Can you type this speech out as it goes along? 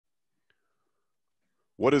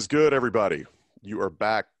What is good, everybody? You are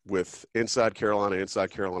back with Inside Carolina,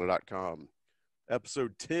 InsideCarolina.com,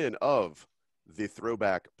 episode 10 of the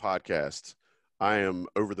Throwback podcast. I am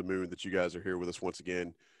over the moon that you guys are here with us once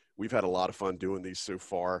again. We've had a lot of fun doing these so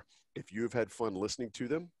far. If you have had fun listening to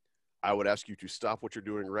them, I would ask you to stop what you're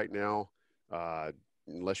doing right now,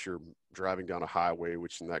 unless you're driving down a highway,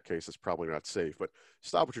 which in that case is probably not safe. But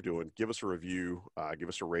stop what you're doing. Give us a review. Give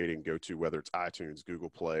us a rating. Go to whether it's iTunes,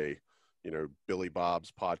 Google Play, Billy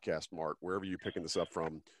Bob's Podcast Mart, wherever you're picking this up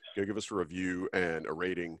from. Go give us a review and a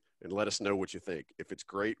rating and let us know what you think. If it's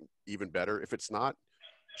great, even better. If it's not,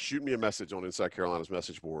 shoot me a message on Inside Carolina's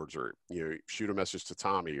message boards, or shoot a message to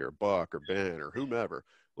Tommy or Buck or Ben or whomever.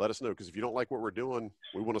 Let us know, because if you don't like what we're doing,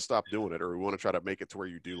 we want to stop doing it, or we want to try to make it to where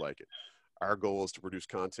you do like it. Our goal is to produce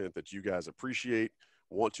content that you guys appreciate,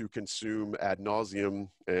 want to consume ad nauseum,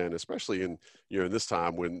 and especially in this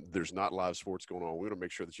time when there's not live sports going on, we want to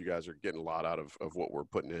make sure that you guys are getting a lot out of what we're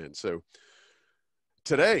putting in. So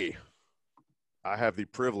today, I have the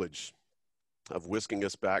privilege of whisking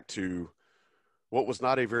us back to what was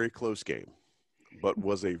not a very close game, but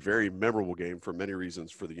was a very memorable game for many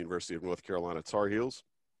reasons for the University of North Carolina Tar Heels.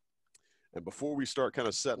 And before we start kind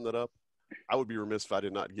of setting that up, I would be remiss if I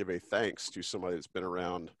did not give a thanks to somebody that's been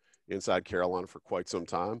around Inside Carolina for quite some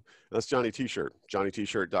time. And that's Johnny T-Shirt,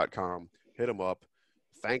 johnnytshirt.com. Hit them up.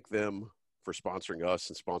 Thank them for sponsoring us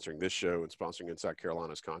and sponsoring this show and sponsoring Inside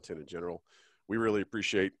Carolina's content in general. We really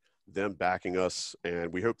appreciate them backing us,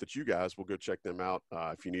 and we hope that you guys will go check them out.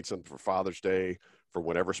 If you need something for Father's Day, for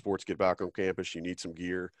whenever sports get back on campus, you need some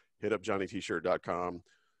gear, hit up johnnytshirt.com.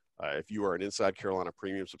 If you are an Inside Carolina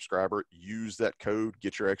premium subscriber, use that code,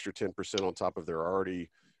 get your extra 10% on top of their already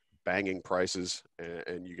banging prices,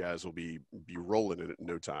 and you guys will be rolling in it in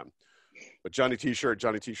no time. But Johnny T-Shirt,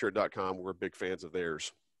 johnnytshirt.com, we're big fans of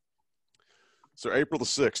theirs. So April the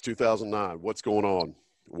 6th, 2009, what's going on?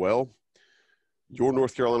 Well, your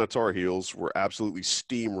North Carolina Tar Heels were absolutely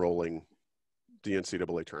steamrolling the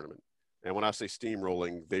NCAA tournament. And when I say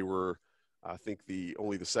steamrolling, they were, I think,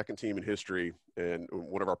 only the second team in history, and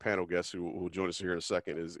one of our panel guests who will join us here in a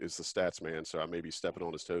second is the stats man, so I may be stepping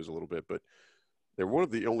on his toes a little bit, but they're one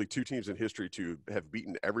of the only two teams in history to have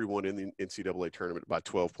beaten everyone in the NCAA tournament by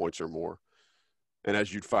 12 points or more. And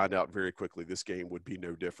as you'd find out very quickly, this game would be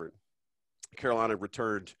no different. Carolina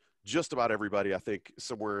returned just about everybody, I think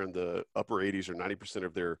somewhere in the upper 80s or 90%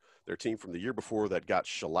 of their team from the year before that got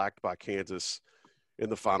shellacked by Kansas in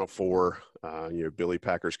the Final Four. Billy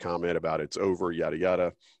Packer's comment about it's over, yada,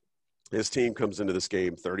 yada. His team comes into this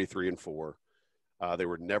game 33-4. They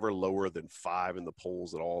were never lower than 5 in the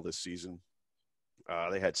polls at all this season.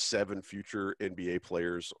 They had 7 future NBA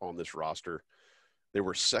players on this roster. They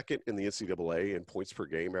were second in the NCAA in points per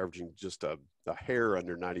game, averaging just a hair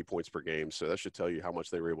under 90 points per game. So that should tell you how much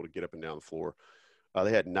they were able to get up and down the floor.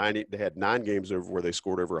 They had 9 games over where they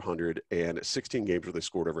scored over 100 and 16 games where they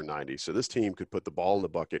scored over 90. So this team could put the ball in the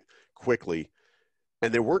bucket quickly,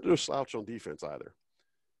 and they weren't no slouch on defense either.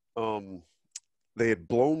 They had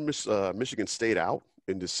blown Michigan State out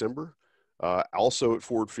in December. Also at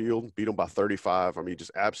Ford Field, beat them by 35. I mean, just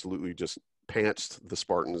absolutely just pantsed the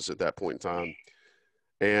Spartans at that point in time.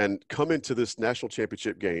 And come into this national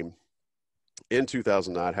championship game in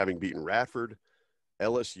 2009, having beaten Radford,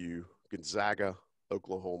 LSU, Gonzaga,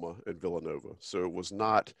 Oklahoma, and Villanova. So it was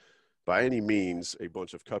not by any means a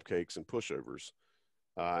bunch of cupcakes and pushovers.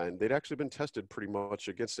 And they'd actually been tested pretty much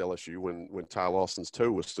against LSU when Ty Lawson's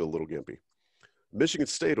toe was still a little gimpy. Michigan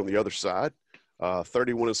State on the other side,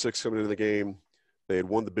 31-6 coming into the game. They had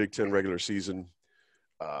won the Big Ten regular season.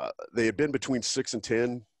 They had been between 6 and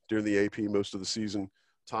 10 during the AP most of the season.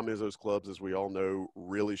 Tom Izzo's clubs, as we all know,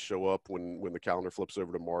 really show up when the calendar flips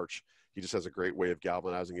over to March. He just has a great way of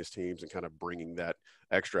galvanizing his teams and kind of bringing that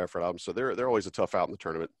extra effort out of them. So they're always a tough out in the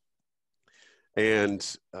tournament.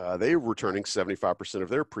 And they were returning 75% of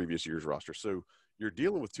their previous year's roster. So you're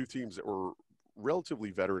dealing with two teams that were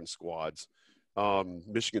relatively veteran squads.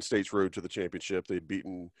 Michigan State's road to the championship. They'd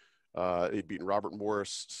beaten Robert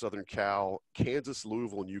Morris, Southern Cal, Kansas,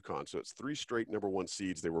 Louisville, and UConn. So it's 3 straight number 1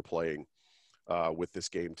 seeds they were playing with this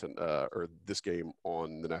game this game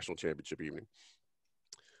on the national championship evening.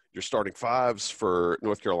 Your starting 5s for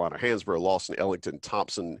North Carolina: Hansbrough, Lawson, Ellington,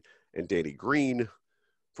 Thompson, and Danny Green.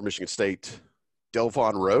 For Michigan State,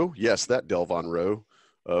 Delvon Rowe. Yes, that Delvon Rowe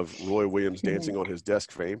of Roy Williams dancing on his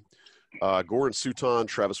desk fame. Goran Suton,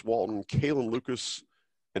 Travis Walton, Kalen Lucas,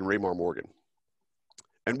 and Raymar Morgan.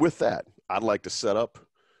 And with that, I'd like to set up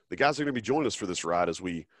the guys that are going to be joining us for this ride as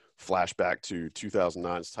we flash back to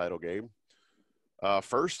 2009's title game.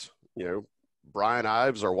 First, Bryan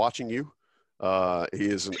Ives are watching you. He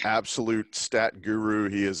is an absolute stat guru.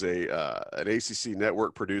 He is an ACC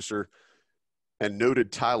Network producer and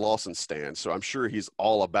noted Ty Lawson stan. So I'm sure he's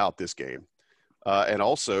all about this game. And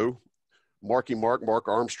also Mark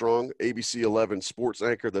Armstrong, ABC11 sports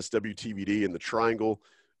anchor. That's WTVD in the Triangle.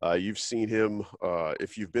 You've seen him,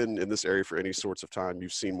 if you've been in this area for any sorts of time,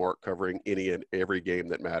 you've seen Mark covering any and every game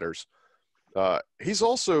that matters. He's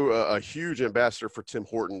also a huge ambassador for Tim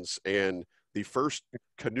Hortons and the first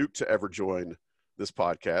Canuck to ever join this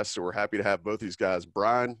podcast. So we're happy to have both these guys.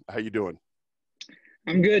 Bryan, how you doing?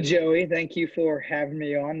 I'm good, Joey. Thank you for having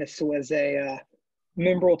me on. This was a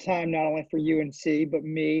memorable time not only for UNC, but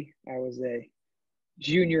me. I was a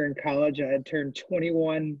junior in college. I had turned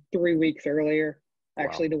 21 3 weeks earlier,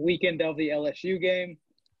 actually the weekend of the LSU game.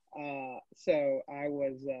 So I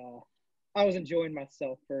was enjoying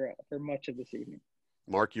myself for much of this evening.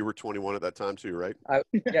 Mark, you were 21 at that time too, right?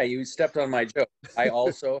 Yeah, you stepped on my joke. I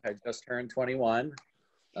also had just turned 21.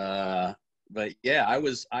 But yeah,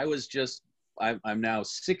 I'm now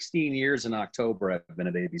 16 years in October. I've been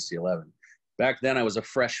at ABC11. Back then, I was a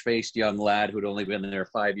fresh-faced young lad who'd only been there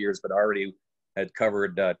 5 years, but already had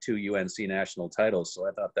covered 2 UNC national titles. So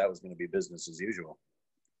I thought that was going to be business as usual.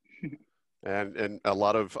 And a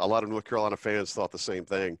lot of North Carolina fans thought the same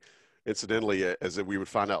thing. Incidentally, as we would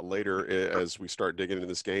find out later as we start digging into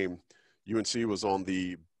this game, UNC was on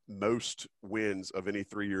the most wins of any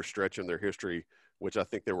 3-year stretch in their history, which I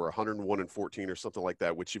think there were 101-14 or something like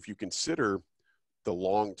that, which if you consider the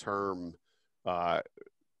long-term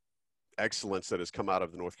excellence that has come out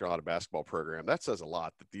of the North Carolina basketball program, that says a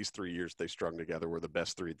lot that these 3 years they strung together were the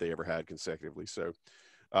best 3 they ever had consecutively. So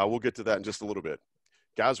we'll get to that in just a little bit.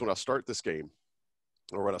 Guys, when I start this game,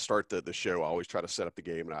 or when I start the show, I always try to set up the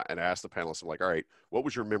game and I ask the panelists, I'm like, all right, what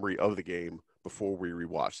was your memory of the game before we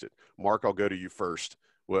rewatched it? Mark, I'll go to you first.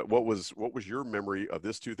 What was your memory of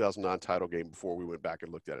this 2009 title game before we went back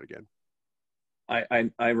and looked at it again? I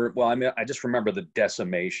just remember the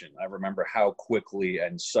decimation. I remember how quickly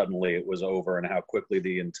and suddenly it was over, and how quickly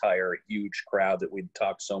the entire huge crowd that we'd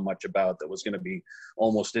talked so much about that was going to be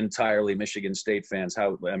almost entirely Michigan State fans.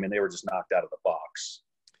 They were just knocked out of the box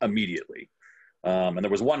immediately. And there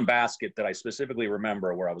was one basket that I specifically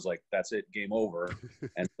remember where I was like, that's it, game over.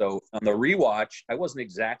 And so on the rewatch, I wasn't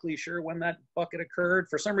exactly sure when that bucket occurred.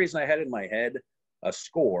 For some reason, I had in my head a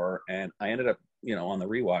score, and I ended up, on the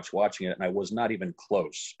rewatch watching it, and I was not even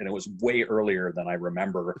close. And it was way earlier than I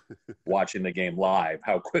remember watching the game live,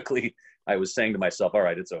 how quickly I was saying to myself, all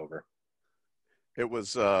right, it's over. It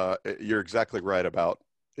was, you're exactly right about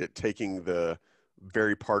it taking the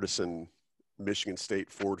very partisan Michigan State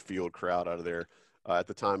Ford Field crowd out of there. At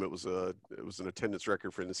the time, it was an attendance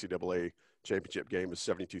record for an NCAA championship game of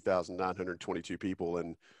 72,922 people,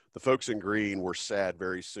 and the folks in green were sad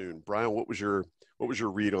very soon. Bryan, what was your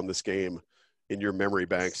read on this game in your memory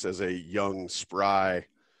banks as a young, spry,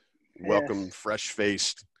 welcome,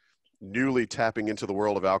 fresh-faced, newly tapping into the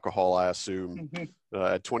world of alcohol, I assume?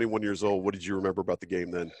 At 21 years old, what did you remember about the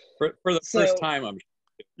game then? For the first time, I'm sure.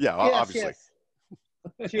 Yeah, obviously.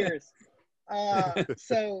 Yes. Cheers.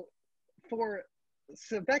 So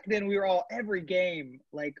back then we were all, every game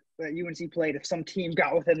like that UNC played, if some team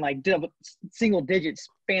got within like single digits,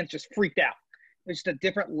 fans just freaked out. It's just a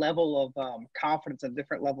different level of confidence, a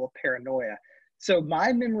different level of paranoia. So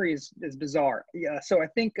my memory is bizarre. Yeah. So I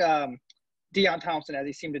think Deion Thompson, as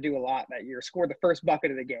he seemed to do a lot that year, scored the first bucket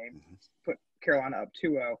of the game, put Carolina up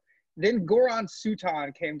 2-0. Then Goran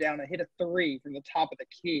Suton came down and hit a 3 from the top of the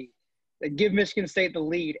key that give Michigan State the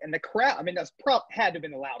lead. And the crowd, that's had to have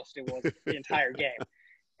been the loudest it was the entire game.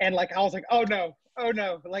 And I was like, oh no,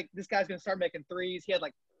 like this guy's gonna start making threes. He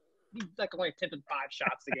only attempted 5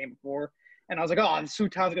 shots the game before. And I was like, oh,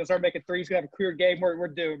 Suton's gonna start making threes, he's gonna have a career game, we're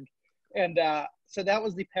doomed. And so that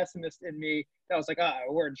was the pessimist in me. That was like,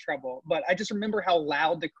 we're in trouble. But I just remember how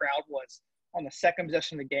loud the crowd was on the second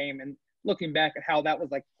possession of the game, and looking back at how that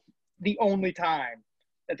was like the only time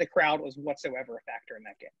that the crowd was whatsoever a factor in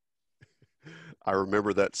that game. I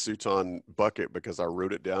remember that Suton bucket because I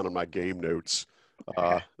wrote it down in my game notes.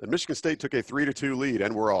 And Michigan State took a 3-2 lead,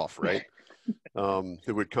 and we're off, right?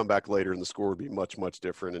 It would come back later, and the score would be much, much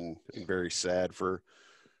different and very sad for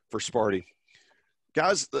Sparty.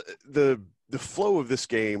 Guys, the flow of this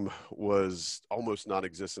game was almost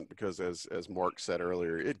non-existent because, as Mark said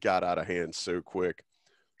earlier, it got out of hand so quick.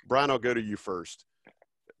 Bryan, I'll go to you first.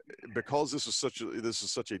 Because this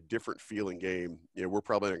is such a different feeling game, we're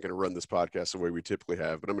probably not going to run this podcast the way we typically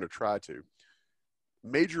have, but I'm going to try to.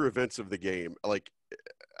 Major events of the game, I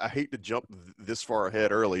hate to jump this far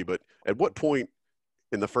ahead early, but at what point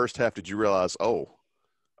in the first half did you realize, oh,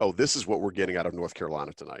 this is what we're getting out of North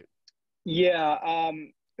Carolina tonight? Yeah,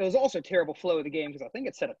 it was also a terrible flow of the game because I think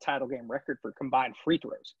it set a title game record for combined free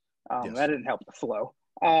throws. Yes. That didn't help the flow.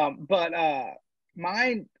 When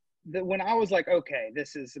I was like, okay,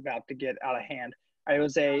 this is about to get out of hand, it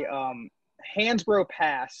was a Hansbrough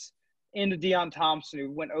pass into Deion Thompson,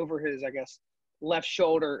 who went over his, I guess, left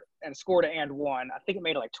shoulder and scored an and one. I think it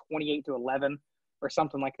made it like 28-11 or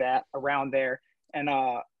something like that around there. And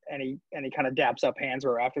he kind of dabs up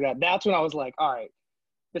Hansbrough after that. That's when I was like, all right,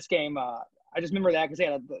 this game. I just remember that because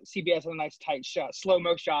the CBS had a nice tight shot,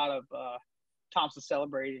 slow-mo shot of Thompson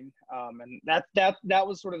celebrating. And that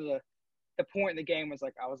was sort of the point in the game was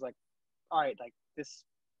like, I was like, all right, like this,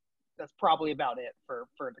 that's probably about it for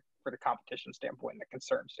the competition standpoint and the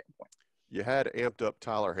concern standpoint. You had amped up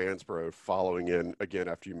Tyler Hansbrough following in again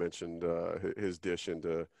after you mentioned his dish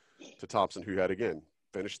into Thompson, who had again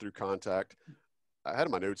finished through contact. I had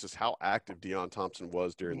in my notes just how active Deion Thompson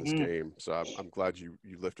was during this game, so I'm glad you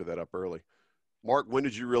lifted that up early. Mark, when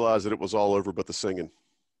did you realize that it was all over but the singing?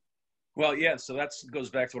 Well, yeah, so that goes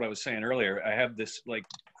back to what I was saying earlier. I have this like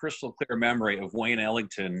crystal clear memory of Wayne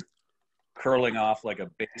Ellington curling off like a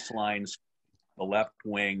baseline, the left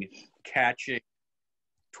wing, catching,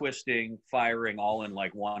 twisting, firing all in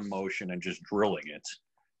like one motion and just drilling it.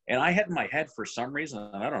 And I had in my head for some reason,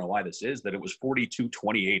 and I don't know why this is, that it was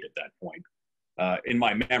 42-28 at that point in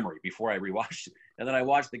my memory before I rewatched it. And then I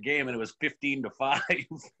watched the game and it was 15-5.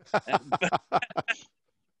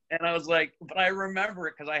 And I was like, but I remember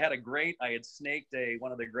it because I had snaked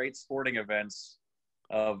one of the great sporting events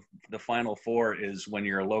of the Final Four is when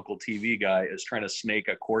your local TV guy is trying to snake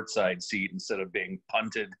a courtside seat instead of being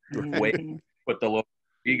punted away with the local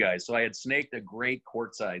TV guys. So I had snaked a great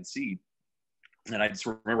courtside seat. And I just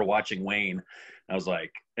remember watching Wayne. I was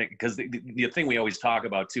like, because the thing we always talk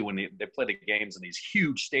about too when they play the games in these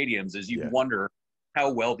huge stadiums is you wonder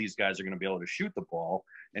how well these guys are going to be able to shoot the ball.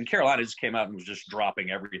 And Carolina just came out and was just dropping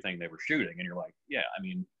everything they were shooting. And you're like, yeah, I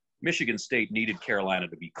mean, Michigan State needed Carolina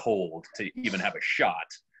to be cold to even have a shot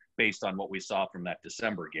based on what we saw from that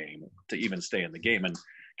December game to even stay in the game. And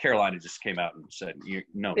Carolina just came out and said, you're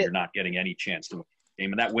not getting any chance to win the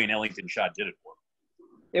game. And that Wayne Ellington shot did it for them.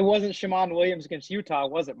 It wasn't Shammond Williams against Utah,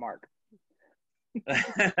 was it, Mark?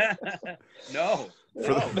 No.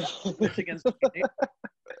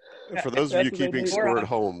 For those of you keeping score at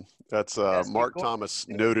home, that's Mark Thomas,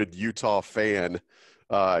 noted Utah fan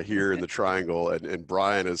here in the Triangle, and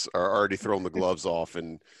Bryan is already thrown the gloves off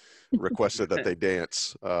and requested that they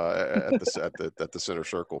dance at the center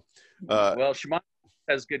circle. Well, Shammond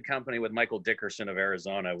has good company with Michael Dickerson of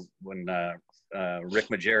Arizona when Rick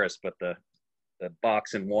Majerus put the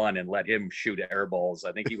box and won and let him shoot air balls.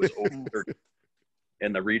 I think he was over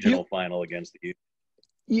in the regional final against the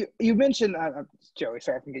You mentioned Joey.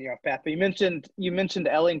 Sorry if I'm getting you off path, but you mentioned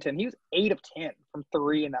Ellington. He was 8 of 10 from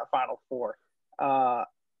 3 in that Final Four.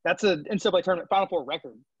 That's an NCAA tournament Final Four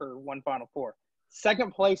record for one Final Four.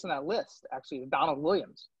 Second place in that list actually is Donald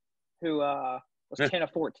Williams, who was 10 of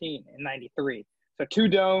 14 in '93. So 2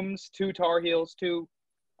 domes, 2 Tar Heels, 2.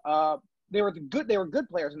 They were good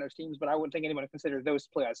players in those teams, but I wouldn't think anyone would consider those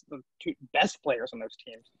players the 2 best players on those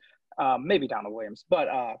teams. Maybe Donald Williams, but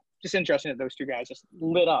just interesting that those 2 guys just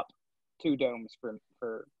lit up 2 domes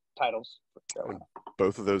for titles.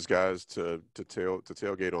 Both of those guys to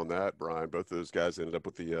tailgate on that, Bryan. Both of those guys ended up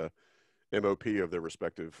with the MOP of their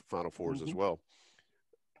respective Final Fours as well.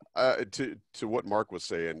 To what Mark was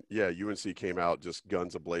saying, yeah, UNC came out just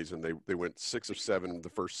guns a-blazing. They went 6 of 7 in the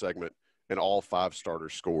first segment, and all 5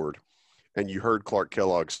 starters scored. And you heard Clark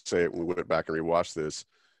Kellogg say it when we went back and rewatched this,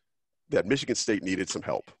 that Michigan State needed some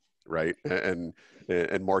help, right? And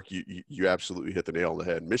Mark, you absolutely hit the nail on the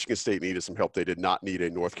head. Michigan State needed some help. They did not need a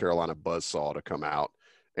North Carolina buzzsaw to come out.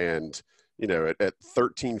 And, at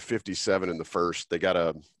 13:57 in the first, they got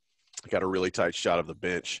a really tight shot of the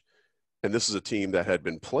bench. And this is a team that had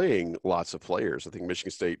been playing lots of players. I think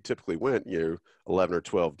Michigan State typically went, 11 or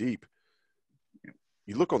 12 deep.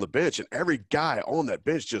 You look on the bench, and every guy on that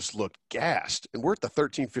bench just looked gassed. And we're at the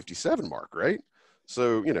 13:57 mark, right?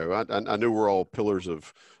 So, I know we're all pillars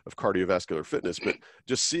of cardiovascular fitness, but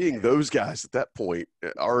just seeing those guys at that point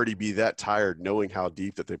already be that tired, knowing how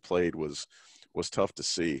deep that they played was tough to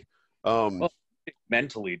see. Well,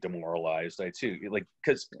 mentally demoralized,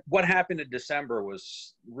 because what happened in December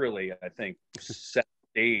was really, I think, set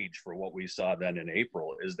stage for what we saw then in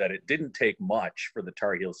April, is that it didn't take much for the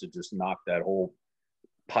Tar Heels to just knock that whole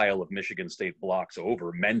pile of Michigan State blocks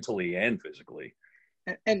over mentally and physically.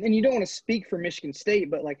 And you don't want to speak for Michigan State,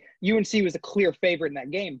 but UNC was a clear favorite in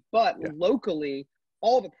that game. But locally,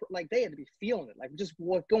 they had to be feeling it, just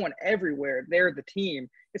going everywhere. They're the team.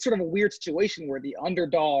 It's sort of a weird situation where the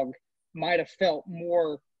underdog might have felt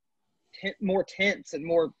more more tense and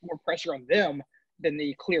more pressure on them than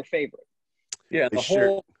the clear favorite. Yeah, the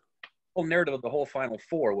whole narrative of the whole Final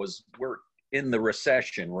Four was we're in the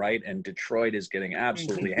recession, right? And Detroit is getting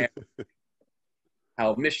absolutely hammered.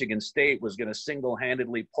 How Michigan State was going to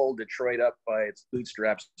single-handedly pull Detroit up by its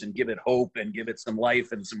bootstraps and give it hope and give it some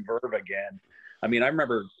life and some verve again. I mean, I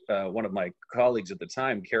remember one of my colleagues at the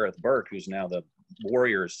time, Kareth Burke, who's now the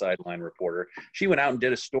Warriors sideline reporter, she went out and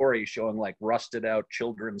did a story showing like rusted out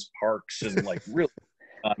children's parks and like really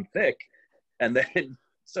thick. And then,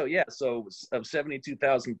 so of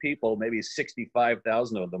 72,000 people, maybe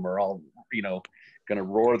 65,000 of them are all, going to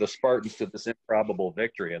roar the Spartans to this improbable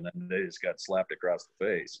victory. And then they just got slapped across the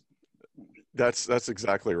face. That's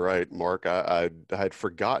exactly right, Mark. I had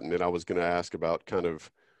forgotten, and I was going to ask about kind of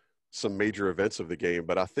some major events of the game,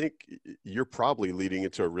 but I think you're probably leading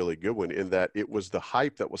into a really good one in that it was the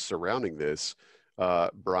hype that was surrounding this.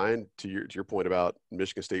 Bryan, to your point about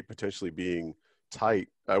Michigan State potentially being tight,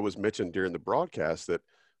 I was mentioned during the broadcast that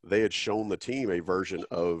they had shown the team a version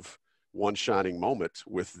of one shining moment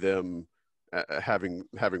with them having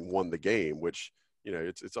won the game, which,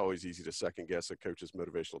 it's always easy to second guess a coach's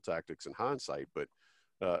motivational tactics in hindsight. But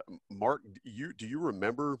Mark, do you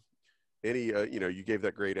remember any, you gave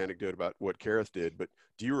that great anecdote about what Kareth did, but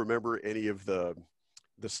do you remember any of the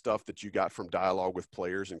stuff that you got from dialogue with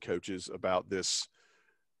players and coaches about this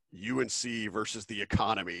UNC versus the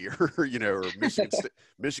economy or, or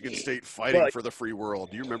Michigan State fighting for the free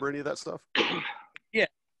world? Do you remember any of that stuff? Yeah,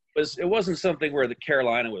 it wasn't something where the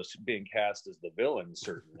Carolina was being cast as the villain,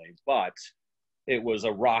 certainly, but it was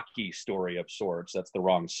a Rocky story of sorts. That's the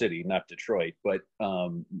wrong city, not Detroit, but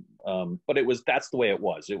that's the way it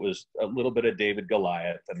was. It was a little bit of David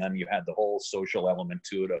Goliath, and then you had the whole social element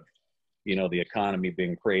to it of, the economy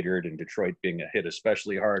being cratered and Detroit being hit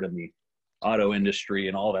especially hard in the auto industry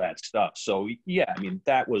and all that stuff. So yeah, I mean,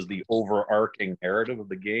 that was the overarching narrative of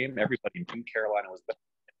the game. Everybody knew Carolina was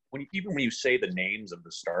better. Even when you say the names of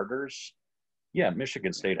the starters, yeah,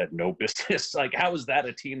 Michigan State had no business. Like, how is that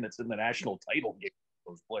a team that's in the national title game,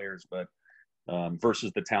 those players, but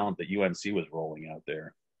versus the talent that UNC was rolling out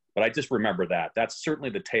there? But I just remember that. That's certainly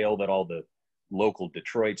the tale that all the local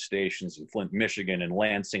Detroit stations in Flint, Michigan, and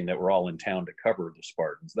Lansing that were all in town to cover the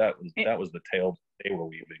Spartans. That was the tale they were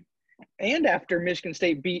weaving. And after Michigan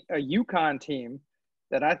State beat a UConn team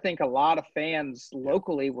that I think a lot of fans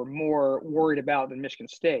locally were more worried about than Michigan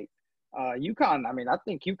State. UConn, I mean, I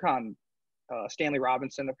think UConn, Stanley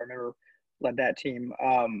Robinson, if I remember, led that team,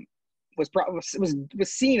 was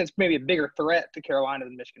seen as maybe a bigger threat to Carolina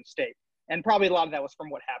than Michigan State. And probably a lot of that was from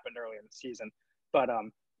what happened earlier in the season. But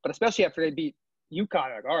especially after they beat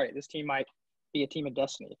UConn, like, all right, this team might be a team of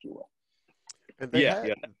destiny, if you will. And yeah.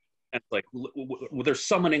 It's like they're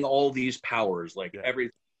summoning all these powers, like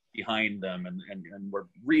everything behind them, and we're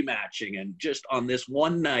rematching, and just on this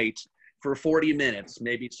one night for 40 minutes,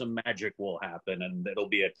 maybe some magic will happen, and it'll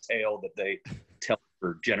be a tale that they tell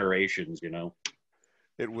for generations.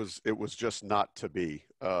 It was just not to be.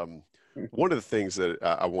 One of the things that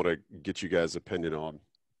I want to get you guys' opinion on,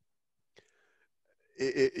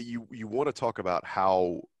 you want to talk about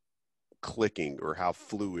how clicking or how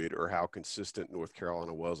fluid or how consistent North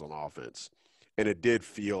Carolina was on offense. And it did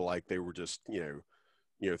feel like they were just,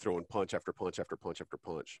 throwing punch after punch after punch after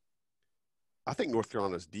punch. I think North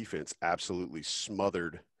Carolina's defense absolutely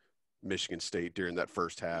smothered Michigan State during that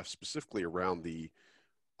first half, specifically around the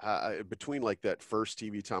between like that first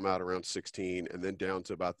TV timeout around 16 and then down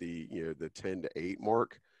to about the 10-8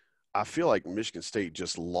 mark. I feel like Michigan State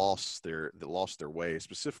just lost their way,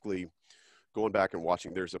 specifically going back and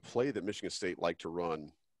watching. There's a play that Michigan State liked to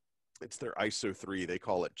run. It's their ISO 3. They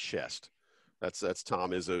call it chest. That's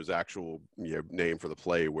Tom Izzo's actual name for the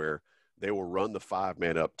play, where they will run the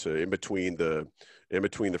 5-man up to in between the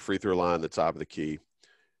free throw line, the top of the key,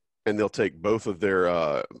 and they'll take both of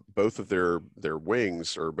their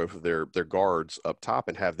wings or both of their guards up top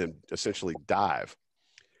and have them essentially dive.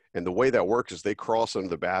 And the way that works is they cross under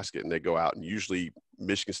the basket and they go out, and usually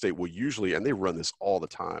Michigan State will and they run this all the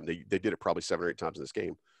time. They did it probably 7 or 8 times in this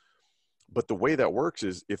game. But the way that works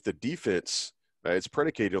is if the defense, it's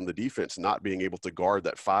predicated on the defense not being able to guard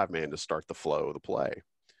that 5-man to start the flow of the play.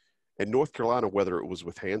 And North Carolina, whether it was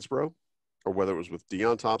with Hansbrough or whether it was with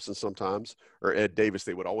Deion Thompson sometimes or Ed Davis,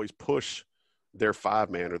 they would always push their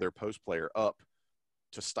 5-man or their post player up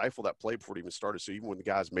to stifle that play before it even started. So even when the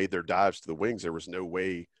guys made their dives to the wings, there was no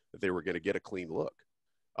way that they were going to get a clean look.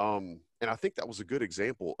 And I think that was a good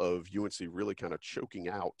example of UNC really kind of choking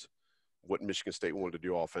out what Michigan State wanted to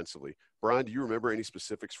do offensively. Bryan, do you remember any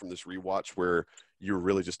specifics from this rewatch where you were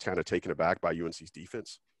really just kind of taken aback by UNC's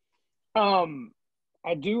defense?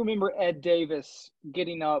 I do remember Ed Davis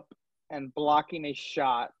getting up and blocking a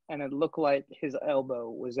shot, and it looked like his elbow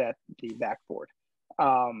was at the backboard.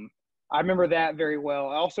 I remember that very well.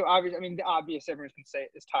 Also, the obvious everyone's going to say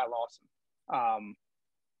is Ty Lawson.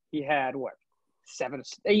 He had,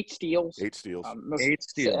 8 steals? 8 steals. 8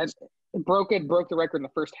 steals. Broke the record in the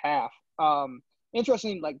first half.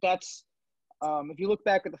 Interesting, that's if you look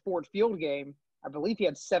back at the Ford Field game, I believe he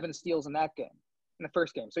had 7 steals in that game, in the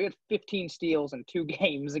first game. So he had 15 steals in 2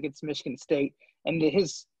 games against Michigan State. And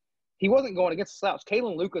he wasn't going against the slouch.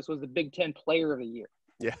 Kalen Lucas was the Big Ten Player of the Year.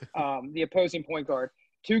 Yeah. The opposing point guard.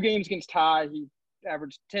 2 games against Ty, he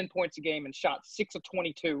averaged 10 points a game and shot 6 of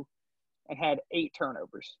 22 and had 8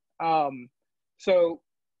 turnovers. So,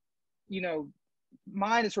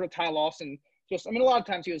 mine is sort of Ty Lawson. A lot of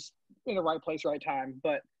times he was in the right place, right time,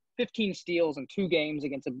 but 15 steals in 2 games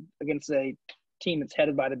against a team that's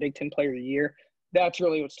headed by the Big Ten Player of the Year. That's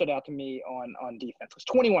really what stood out to me on defense. Was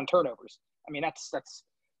 21 turnovers. That's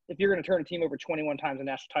if you're going to turn a team over 21 times in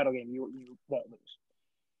a national title game, you won't lose.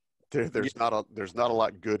 There's not a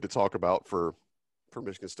lot good to talk about for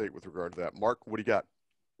Michigan State with regard to that. Mark, what do you got?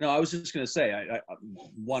 No, I was just going to say,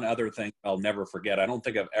 one other thing I'll never forget. I don't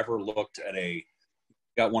think I've ever looked at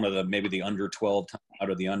got one of maybe the under 12 timeout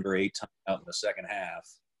or the under 8 timeout in the second half.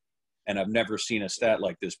 And I've never seen a stat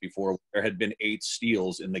like this before. There had been 8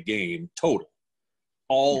 steals in the game total.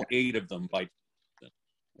 All 8 of them by.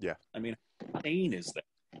 Yeah. How insane is that?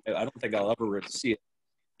 I don't think I'll ever see a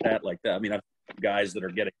stat like that. I've guys that are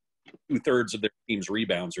getting 2/3 of their team's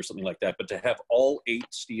rebounds or something like that. But to have all 8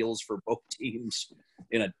 steals for both teams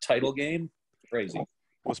in a title game, crazy.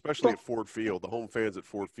 Well, especially at Ford Field. The home fans at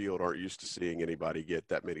Ford Field aren't used to seeing anybody get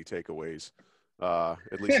that many takeaways.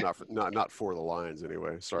 At least not for the Lions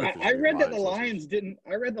anyway. Sorry. I read that the Lions didn't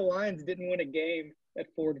win a game at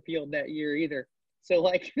Ford Field that year either. So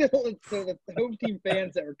the home team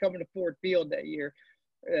fans that were coming to Ford Field that year,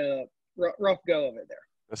 rough go of it there.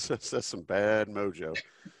 That's some bad mojo.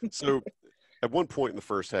 So at one point in the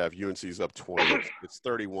first half, UNC's up 20. It's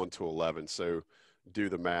 31-11. So do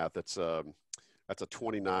the math. That's a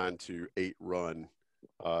 29-8 run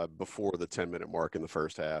before the 10-minute mark in the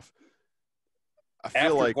first half. I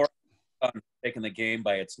feel like taking the game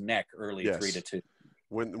by its neck early, yes. 3-2.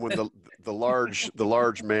 When the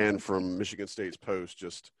large man from Michigan State's post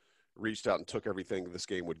just reached out and took everything this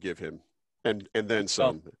game would give him, and then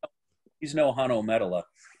some. He's no Hano Medela.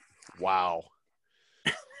 Wow.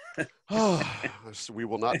 So we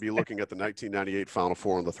will not be looking at the 1998 Final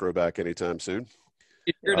Four on the Throwback anytime soon.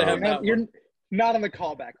 You're not on the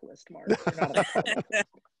callback list, Mark. You're not on the callback list.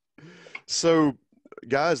 So,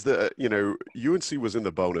 guys, UNC was in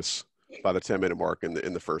the bonus by the 10-minute mark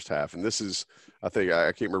in the first half, and this is, I think,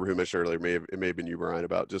 I can't remember who mentioned earlier. It may have been you, Bryan,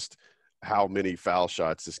 about just how many foul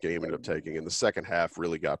shots this game ended up taking, and the second half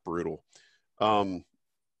really got brutal.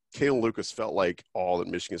 Kalen Lucas felt like all that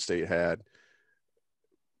Michigan State had.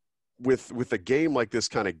 With a game like this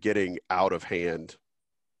kind of getting out of hand,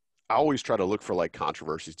 I always try to look for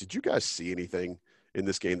controversies. Did you guys see anything in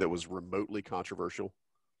this game that was remotely controversial?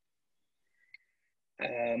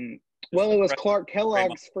 Well, it was Clark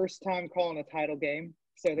Kellogg's first time calling a title game,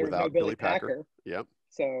 so there was no Billy Packer. Yep.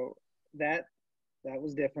 So that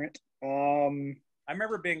was different. I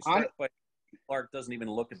remember being struck by Clark doesn't even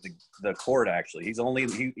look at the court. Actually,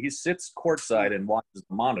 he sits courtside and watches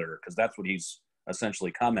the monitor because that's what he's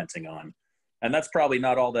essentially commenting on, and that's probably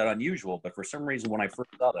not all that unusual. But for some reason, when I first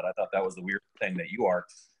saw that, I thought that was the weird thing that you are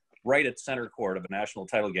right at center court of a national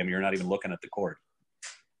title game. You're not even looking at the court.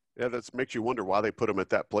 Yeah, that makes you wonder why they put him at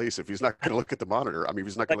that place if he's not going to look at the monitor.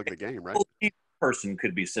 He's not going to look at the game, right? A person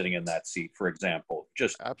could be sitting in that seat, for example.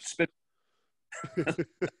 Just spit.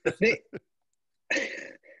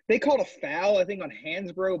 They called a foul, I think, on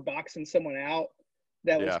Hansbrough boxing someone out.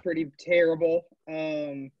 That was pretty terrible.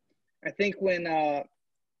 I think when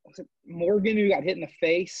was it Morgan who got hit in the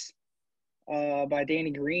face by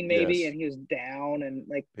Danny Green maybe, and he was down and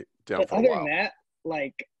down for other a while. than that,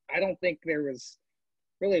 I don't think there was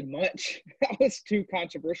really much that was too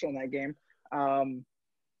controversial in that game.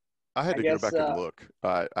 I had to go back and look.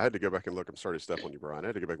 I had to go back and look. I'm sorry to step on you, Bryan. I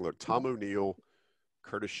had to go back and look. Tom O'Neill,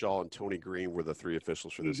 Curtis Shaw, and Tony Green were the 3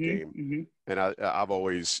 officials for this game. Mm-hmm. And I've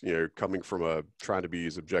always, coming from trying to be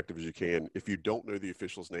as objective as you can, if you don't know the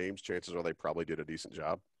officials' names, chances are they probably did a decent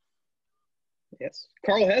job. Yes.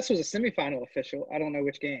 Carl Hess was a semifinal official. I don't know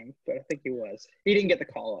which game, but I think he was. He didn't get the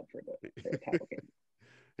call up for the title game.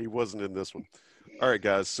 He wasn't in this one. All right,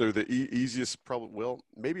 guys. So the easiest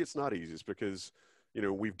maybe it's not easiest because,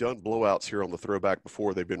 we've done blowouts here on the Throwback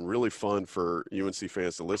before. They've been really fun for UNC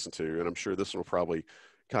fans to listen to, and I'm sure this one will probably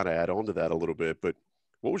kind of add on to that a little bit. But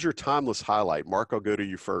What was your timeless highlight? Mark, I'll go to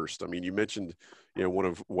you first. I mean, you mentioned, one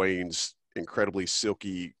of Wayne's incredibly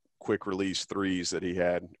silky, quick release threes that he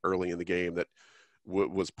had early in the game that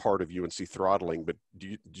was part of UNC throttling. But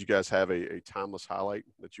do you guys have a timeless highlight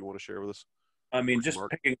that you want to share with us? I mean, just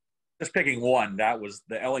picking one, that was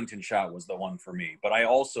the Ellington shot was the one for me. But I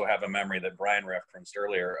also have a memory that Brian referenced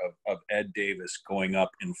earlier of Ed Davis going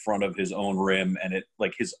up in front of his own rim, and it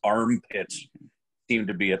like his armpits seemed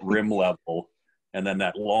to be at rim level, and then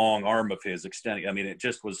that long arm of his extending. I mean, it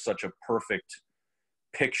just was such a perfect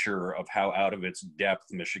picture of how out of its depth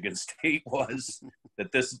Michigan State was.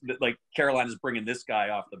 that Carolina's bringing this guy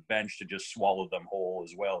off the bench to just swallow them whole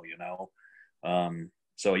as well,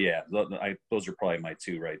 So yeah, those are probably my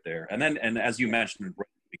two right there. And as you mentioned right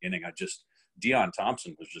at the beginning, Deion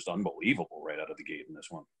Thompson was just unbelievable right out of the gate in this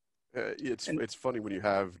one. It's funny when you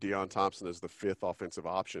have Deion Thompson as the fifth offensive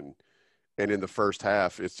option, and in the first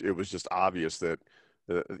half, it was just obvious that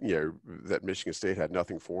that Michigan State had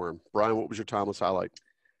nothing for him. Brian, what was your timeless highlight?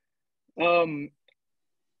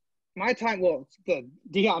 My time,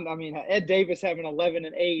 Ed Davis having 11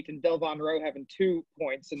 and 8 and Delvon Rowe having 2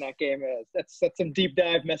 points in that game. That's some deep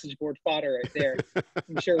dive message board fodder right there.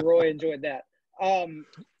 I'm sure Roy enjoyed that.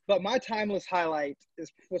 But my timeless highlight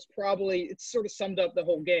was probably, it sort of summed up the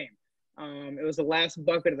whole game. It was the last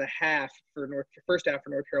bucket of the first half for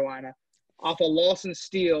North Carolina. Off a Lawson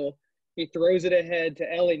steal, he throws it ahead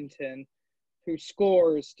to Ellington, who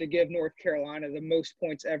scores to give North Carolina the most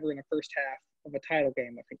points ever in the first half of a title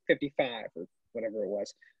game, I think 55 or whatever it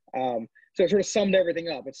was. So it sort of summed everything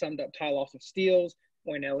up. It summed up Ty Lawson's steals.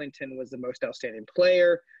 Wayne Ellington was the most outstanding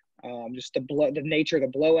player. Just the nature of the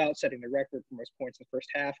blowout, setting the record for most points in the first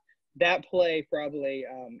half. That play probably,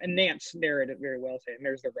 and Nance narrated it very well, saying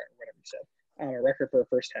there's the record, whatever he said, a record for a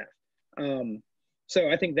first half. So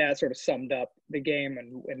I think that sort of summed up the game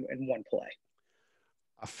in one play.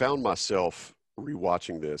 I found myself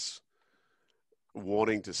rewatching this,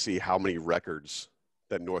 wanting to see how many records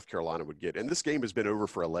that North Carolina would get. And this game has been over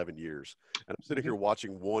for 11 years. And I'm sitting here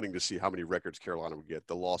wanting to see how many records Carolina would get.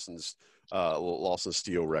 The Lawson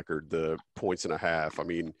steal record, the points and a half. I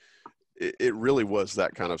mean, it really was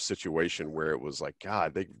that kind of situation where it was like,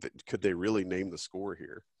 God, could they really name the score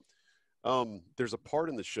here? There's a part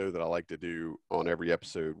in the show that I like to do on every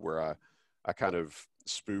episode where I kind of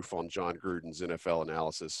spoof on John Gruden's NFL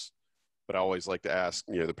analysis, but I always like to ask,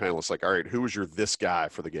 the panelists, like, all right, who was your this guy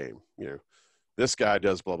for the game? This guy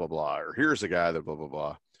does blah, blah, blah, or here's a guy that blah, blah,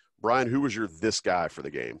 blah. Brian, who was your this guy for the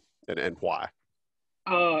game and why?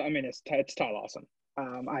 It's Ty Lawson.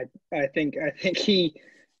 I think he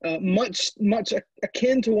much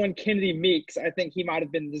akin to one Kennedy Meeks. I think he might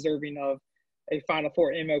have been deserving of a Final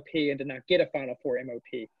Four MOP and did not get a Final Four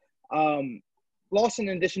MOP. Lawson,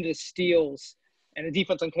 in addition to the steals and the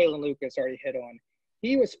defense on Kalen Lucas already hit on,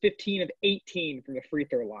 he was 15 of 18 from the free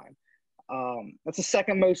throw line. That's the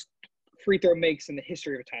second most free throw makes in the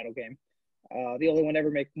history of a title game. The only one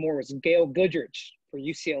ever make more was Gail Goodrich for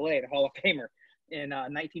UCLA, the Hall of Famer, in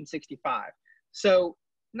 1965. So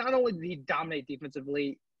not only did he dominate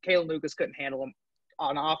defensively, Kalen Lucas couldn't handle him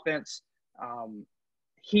on offense.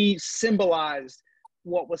 He symbolized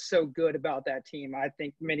what was so good about that team. I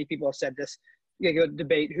think many people have said this. You could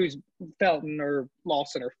debate who's Felton or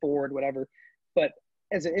Lawson or Ford, whatever. But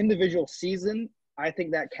as an individual season, I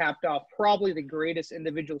think that capped off probably the greatest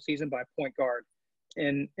individual season by a point guard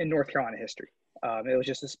in North Carolina history. It was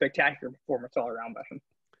just a spectacular performance all around by him.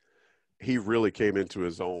 He really came into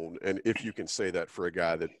his own, and if you can say that for a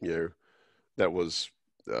guy that that was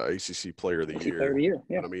ACC Player of the Year. Player of the Year,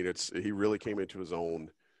 yeah. I mean, he really came into his own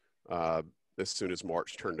as soon as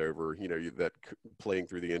March turned over. That playing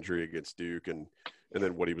through the injury against Duke, and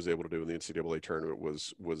then what he was able to do in the NCAA tournament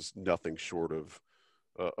was nothing short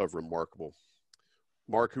of remarkable.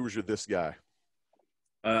 Mark, who was your this guy?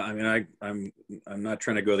 I'm not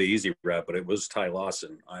trying to go the easy route, but it was Ty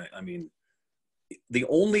Lawson. I mean, the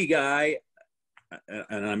only guy,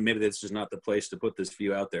 and maybe this is not the place to put this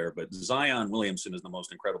view out there, but Zion Williamson is the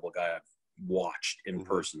most incredible guy I've watched in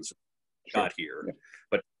person since I got here. Yeah.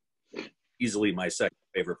 But easily my second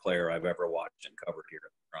favorite player I've ever watched and covered here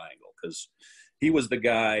at the Triangle, because he was the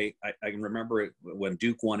guy. I can remember it when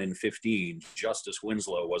Duke won in 15. Justice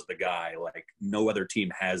Winslow was the guy. Like, no other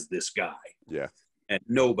team has this guy. Yeah. And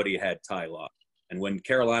nobody had Ty Lawson. And when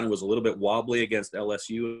Carolina was a little bit wobbly against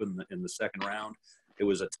LSU in the second round, it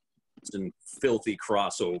was a filthy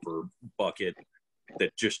crossover bucket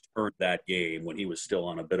that just turned that game when he was still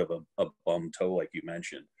on a bit of a bum toe, like you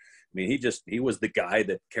mentioned. I mean, he was the guy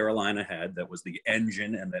that Carolina had that was the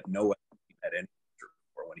engine and that no one had any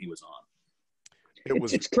for when he was on.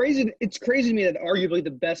 It's crazy. It's crazy to me that arguably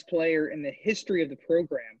the best player in the history of the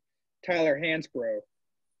program, Tyler Hansbrough,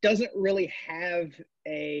 doesn't really have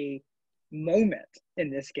a moment in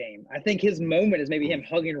this game. I think his moment is maybe him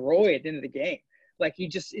hugging Roy at the end of the game. Like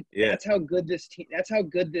that's how good this team. That's how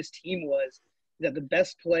good this team was. That the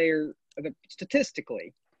best player,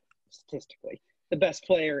 statistically, the best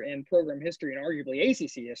player in program history and arguably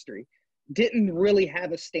ACC history, didn't really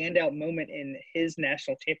have a standout moment in his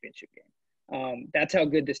national championship game. That's how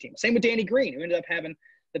good this team was. Same with Danny Green, who ended up having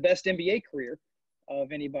the best NBA career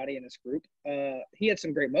of anybody in this group. He had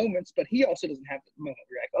some great moments, but he also doesn't have the moment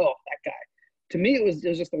where you're like, oh, that guy. To me, it was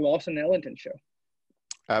just the Lawson Ellington show.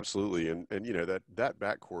 Absolutely. And you know, that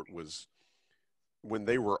backcourt was, when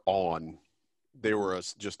they were on, they were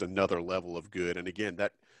just another level of good. And again,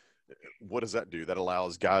 what does that do? That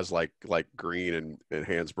allows guys like Green and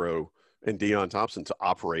Hansbrough and Deion Thompson to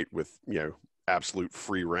operate with, you know, absolute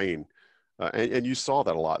free reign. And you saw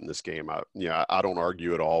that a lot in this game. I don't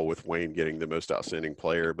argue at all with Wayne getting the most outstanding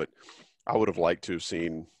player, but I would have liked to have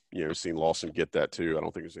seen Lawson get that too. I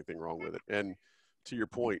don't think there's anything wrong with it. And to your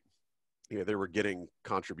point, you know, they were getting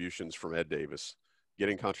contributions from Ed Davis,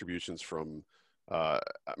 getting contributions from,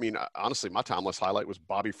 honestly, my timeless highlight was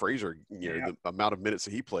Bobby Fraser, the amount of minutes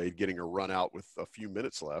that he played, getting a run out with a few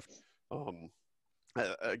minutes left.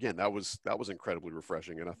 Again, that was incredibly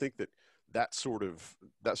refreshing. And I think that sort of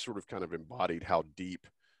kind of embodied how deep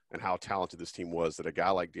and how talented this team was, that a guy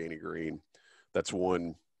like Danny Green that has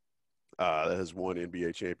won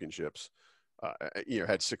NBA championships,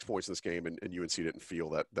 had 6 points in this game, and UNC didn't feel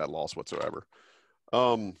that loss whatsoever.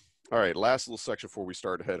 All right, last little section before we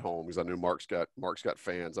start to head home, because I know Mark's got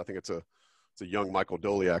fans. I think it's a young Michael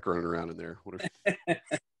Doliak running around in there.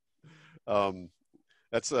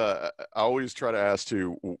 I always try to ask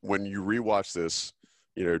too, when you rewatch this,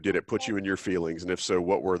 did it put you in your feelings? And if so,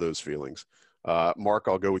 what were those feelings? Mark,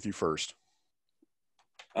 I'll go with you first.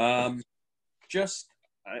 I just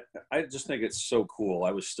think it's so cool.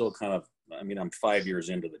 I was still I'm 5 years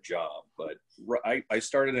into the job, but I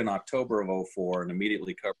started in October of 2004 and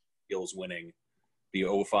immediately covered the Eagles winning the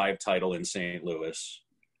 2005 title in St. Louis.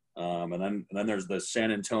 And then there's the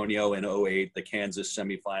San Antonio in 2008, the Kansas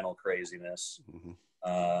semifinal craziness. Mm-hmm.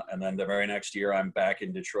 And then the very next year I'm back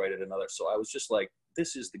in Detroit at another. So I was just like,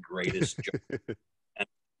 this is the greatest job.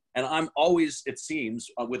 And I'm always, it seems,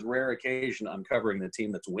 with rare occasion, I'm covering the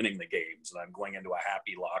team that's winning the games, and I'm going into a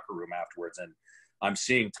happy locker room afterwards, and I'm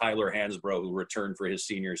seeing Tyler Hansbrough, who returned for his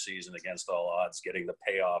senior season against all odds, getting the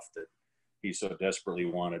payoff that he so desperately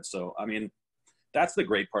wanted. So, that's the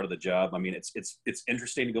great part of the job. It's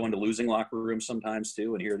interesting to go into losing locker rooms sometimes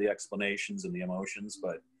too and hear the explanations and the emotions,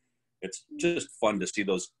 but it's just fun to see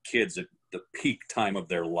those kids at the peak time of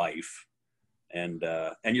their life. And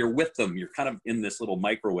you're with them. You're kind of in this little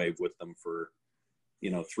microwave with them for,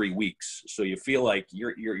 3 weeks. So you feel like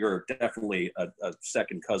you're definitely a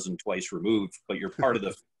second cousin twice removed, but you're part of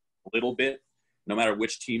the little bit, no matter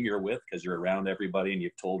which team you're with, because you're around everybody and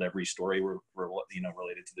you've told every story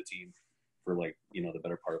related to the team for the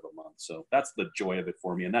better part of a month. So that's the joy of it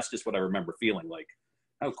for me. And that's just what I remember feeling like.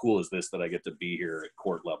 How cool is this that I get to be here at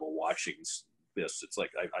court level watching this? It's like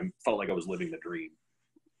I felt like I was living the dream.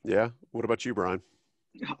 Yeah. What about you, Bryan?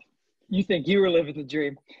 You think you were living the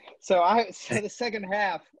dream. So the second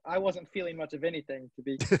half, I wasn't feeling much of anything, to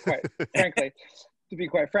be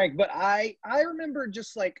quite frank. But I remember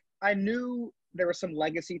just I knew there were some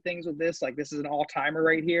legacy things with this. This is an all-timer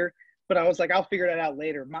right here. But I was like, I'll figure that out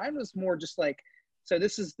later. Mine was more just so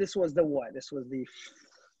this was the what? This was the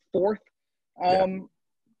fourth.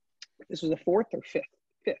 This was the fourth or fifth?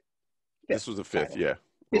 Fifth. This was the fifth, title. Yeah.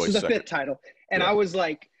 This was the fifth title. And I was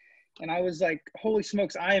like, holy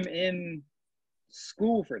smokes, I am in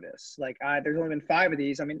school for this. There's only been 5 of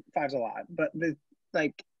these. 5's a lot, but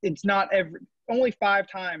it's not only 5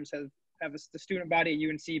 times have the student body at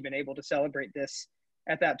UNC been able to celebrate this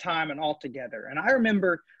at that time and all together. And I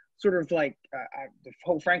remember sort of the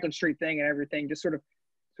whole Franklin Street thing and everything, just sort of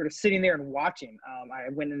sitting there and watching. I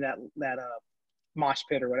went in that mosh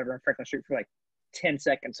pit or whatever on Franklin Street for 10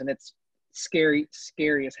 seconds, and it's scary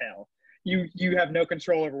as hell. You have no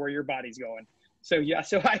control over where your body's going. So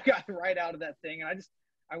I got right out of that thing, and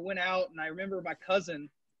I went out, and I remember my cousin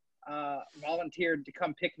volunteered to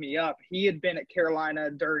come pick me up. He had been at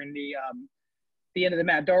Carolina during the end of the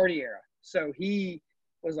Matt Doherty era, so he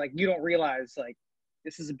was like, "You don't realize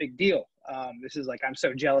this is a big deal. This is I'm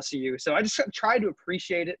so jealous of you." So I just tried to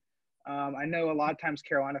appreciate it. I know a lot of times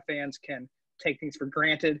Carolina fans can take things for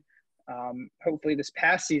granted. Hopefully this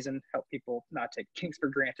past season helped people not take things for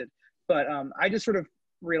granted. But I just sort of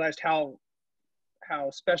realized how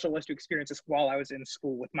special it was to experience this while I was in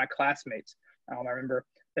school with my classmates. I remember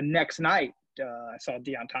the next night, I saw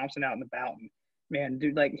Deion Thompson out and about, and man,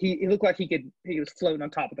 dude, like he looked like he was floating on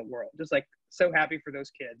top of the world. Just like so happy for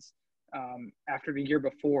those kids after the year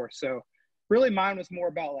before. So really mine was more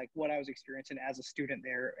about like what I was experiencing as a student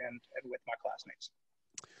there and with my classmates.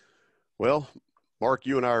 Well, Mark,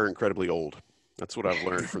 you and I are incredibly old. That's what I've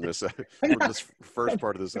learned from this from this first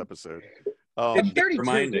part of this episode. I'm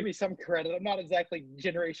 32. Give me some credit. I'm not exactly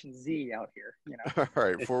Generation Z out here, you know. All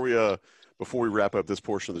right, before we wrap up this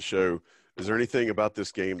portion of the show, is there anything about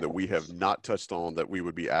this game that we have not touched on that we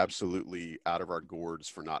would be absolutely out of our gourds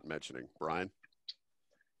for not mentioning, Bryan?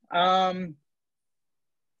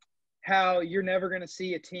 How you're never going to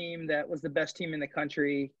see a team that was the best team in the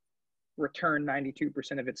country return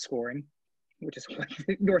 92% of its scoring, which is what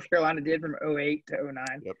North Carolina did from 08 to 09.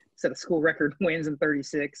 Yep. Set a school record wins in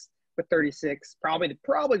 36,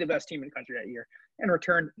 probably the best team in the country that year, and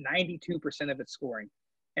returned 92% of its scoring,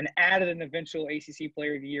 and added an eventual ACC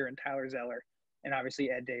Player of the Year in Tyler Zeller, and obviously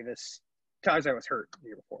Ed Davis. Tyler Zeller was hurt the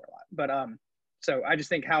year before a lot, but so I just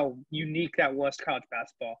think how unique that was to college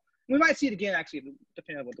basketball. We might see it again, actually,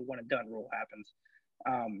 depending on what the one and done rule happens.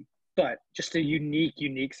 But just a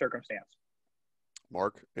unique circumstance.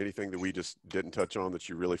 Mark, anything that we just didn't touch on that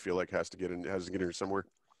you really feel like has to get in here somewhere?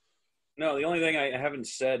 No, the only thing I haven't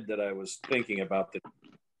said that I was thinking about that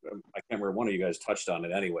I can't remember, one of you guys touched on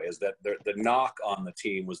it anyway, is that the knock on the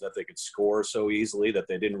team was that they could score so easily that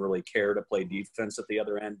they didn't really care to play defense at the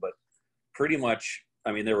other end. But pretty much,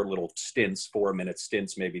 I mean, there were little stints, 4-minute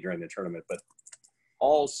stints maybe during the tournament, but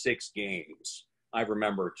all 6 games, I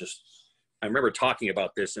remember talking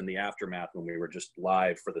about this in the aftermath when we were just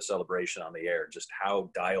live for the celebration on the air, just how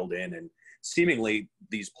dialed in, and seemingly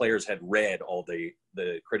these players had read all the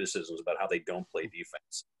criticisms about how they don't play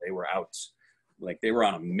defense. They were out, like they were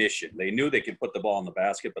on a mission. They knew they could put the ball in the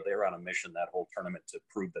basket, but they were on a mission that whole tournament to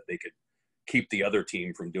prove that they could keep the other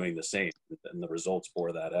team from doing the same. And the results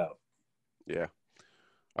bore that out. Yeah.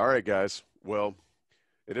 All right, guys. Well,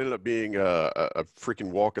 it ended up being a freaking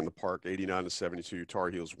walk in the park. 89-72 Tar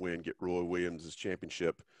Heels win, get Roy Williams'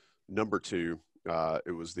 championship number 2.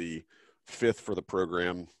 It was the 5th for the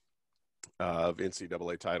program of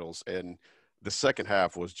NCAA titles. And the second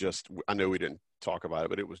half was just, I know we didn't talk about it,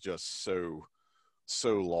 but it was just so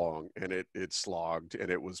long, and it slogged, and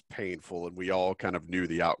it was painful, and we all kind of knew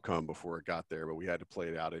the outcome before it got there, but we had to play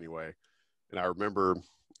it out anyway. And I remember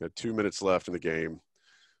 2 minutes left in the game,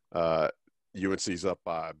 UNC's up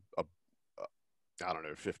by, I don't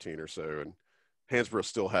know, 15 or so, and Hansbrough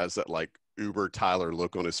still has that, like, uber Tyler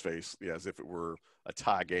look on his face, as if it were a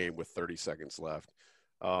tie game with 30 seconds left.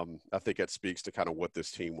 I think that speaks to kind of what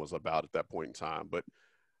this team was about at that point in time. But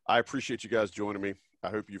I appreciate you guys joining me. I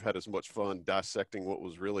hope you've had as much fun dissecting what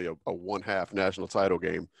was really a one-half national title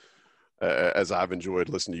game as I've enjoyed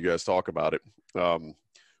listening to you guys talk about it.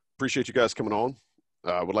 Appreciate you guys coming on.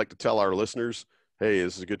 I would like to tell our listeners, hey,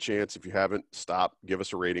 this is a good chance. If you haven't, stop, give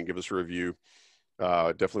us a rating, give us a review.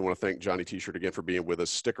 Definitely want to thank Johnny T-Shirt again for being with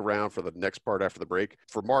us. Stick around for the next part after the break.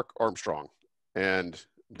 For Mark Armstrong and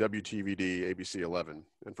WTVD ABC11,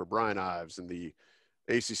 and for Bryan Ives and the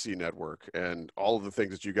ACC Network and all of the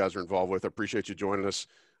things that you guys are involved with, I appreciate you joining us.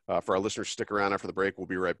 For our listeners, stick around after the break. We'll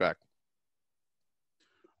be right back.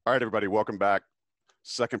 All right, everybody, welcome back.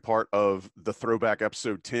 Second part of the Throwback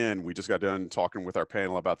episode 10. We just got done talking with our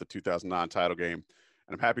panel about the 2009 title game,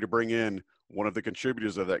 and I'm happy to bring in one of the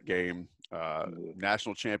contributors of that game,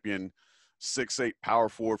 national champion, 6'8" power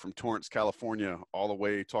forward from Torrance, California, all the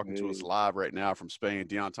way talking to us live right now from Spain,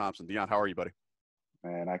 Deion Thompson. Deion, how are you, buddy?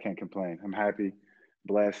 Man, I can't complain. I'm happy,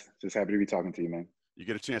 blessed, just happy to be talking to you, man. You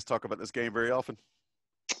get a chance to talk about this game very often?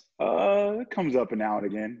 It comes up and now and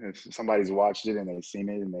again. If somebody's watched it and they've seen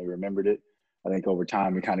it and they remembered it, I think over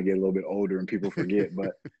time we kind of get a little bit older and people forget.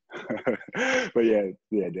 But but yeah,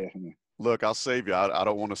 definitely. Look, I'll save you. I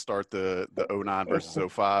don't want to start the 09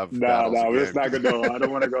 versus 05. No, it's not going to. I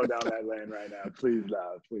don't want to go down that lane right now. Please,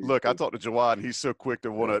 please. Look, please. I talked to Jawad, and he's so quick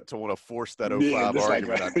to want to force that 05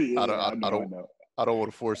 argument. I don't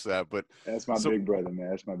want to force that. But that's my big brother, man.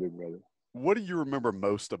 That's my big brother. What do you remember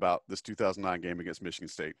most about this 2009 game against Michigan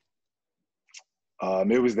State?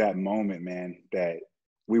 It was that moment, man, that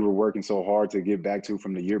we were working so hard to get back to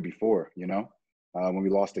from the year before, when we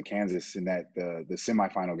lost to Kansas in that the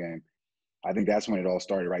semifinal game. I think that's when it all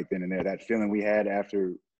started right then and there. That feeling we had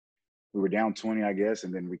after we were down 20, I guess,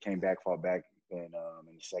 and then we came back, fought back in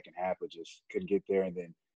the second half, but just couldn't get there. And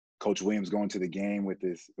then Coach Williams going to the game with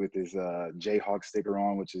his Jayhawk sticker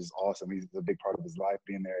on, which is awesome. He's a big part of his life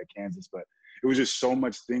being there at Kansas. But it was just so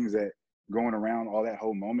much things that going around all that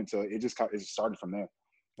whole moment. So it started from there.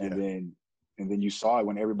 And then you saw it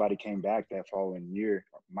when everybody came back that following year,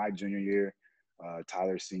 my junior year,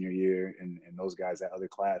 Tyler's senior year, and those guys, that other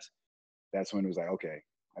class, that's when it was like, okay,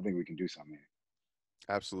 I think we can do something here.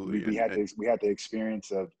 Absolutely. We had the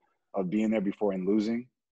experience of being there before and losing,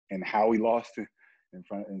 and how we lost in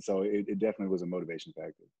front, and so it definitely was a motivation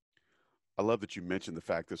factor. I love that you mentioned the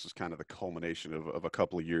fact this was kind of the culmination of a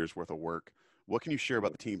couple of years worth of work. What can you share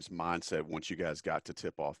about the team's mindset once you guys got to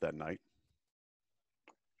tip off that night?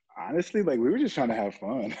 Honestly, like, we were just trying to have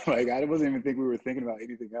fun. Like, I wasn't even think we were thinking about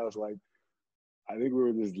anything else. Like, I think we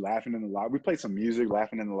were just laughing in the locker. We played some music,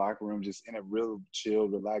 laughing in the locker room, just in a real chill,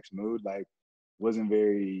 relaxed mood. Like, wasn't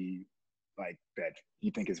very like that.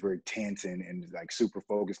 You think it's very tense and like super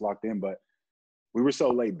focused, locked in. But we were so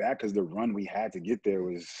laid back because the run we had to get there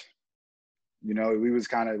was, we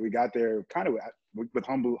got there kind of with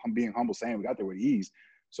being humble, saying we got there with ease.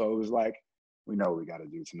 So it was like, we know what we got to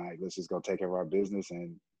do tonight. Let's just go take care of our business,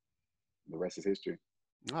 and the rest is history.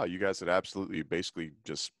 Oh, you guys had absolutely basically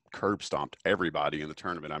just curb stomped everybody in the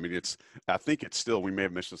tournament. I mean, I think it's still, we may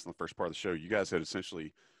have mentioned this in the first part of the show, you guys had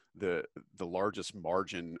essentially the largest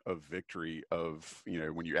margin of victory of,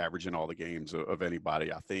 when you average in all the games of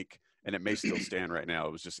anybody, I think, and it may still stand right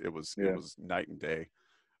now. It was night and day.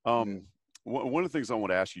 One of the things I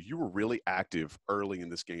want to ask you, you were really active early in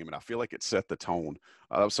this game, and I feel like it set the tone.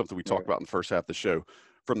 That was something we talked about in the first half of the show.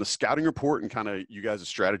 From the scouting report and kind of you guys'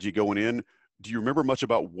 strategy going in, do you remember much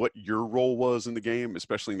about what your role was in the game,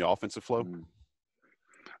 especially in the offensive flow?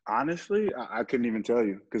 Honestly, I couldn't even tell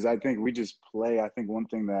you, because I think we just play. I think one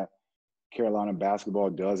thing that Carolina basketball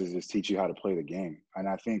does is just teach you how to play the game. And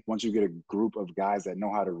I think once you get a group of guys that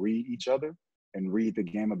know how to read each other and read the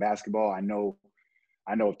game of basketball, I know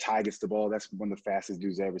if Ty gets the ball, that's one of the fastest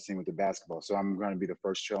dudes I've ever seen with the basketball. So I'm going to be the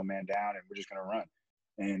first trail man down, and we're just going to run.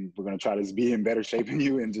 And we're going to try to be in better shape than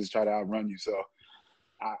you and just try to outrun you. So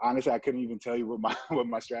honestly, I couldn't even tell you what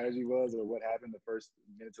my strategy was or what happened the first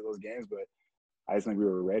minutes of those games, but I just think we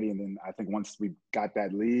were ready. And then I think once we got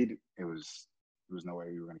that lead, there was no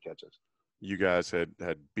way you were going to catch us. You guys had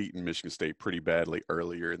beaten Michigan State pretty badly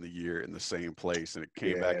earlier in the year in the same place, and it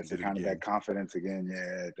came back and did it kind again. Of that confidence again.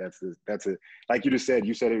 Yeah, that's it. Like you just said,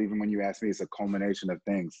 it even when you asked me, it's a culmination of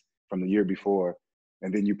things from the year before,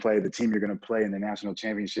 and then you play the team you're going to play in the national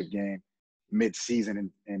championship game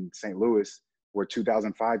mid-season in St. Louis, where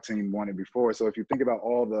 2005 team won it before. So if you think about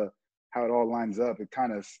how it all lines up, it's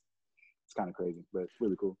kind of crazy, but it's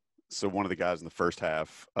really cool. So one of the guys in the first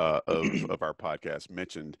half of our podcast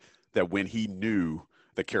mentioned that when he knew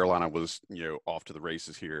that Carolina was, off to the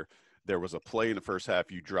races here, there was a play in the first half.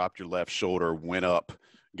 You dropped your left shoulder, went up,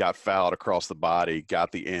 got fouled across the body,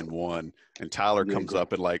 got the and one, and Tyler comes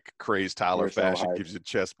up in like crazed Tyler fashion, gives you a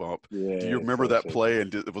chest bump. Yeah, do you remember that play?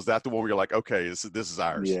 And was that the one where you're like, okay, this is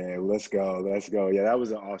ours? Yeah, let's go. Yeah, that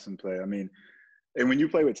was an awesome play. I mean, and when you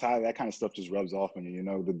play with Tyler, that kind of stuff just rubs off on you.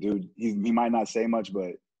 The dude, he might not say much,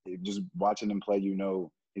 but just watching him play,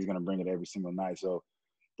 he's going to bring it every single night. So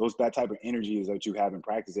that type of energy is what you have in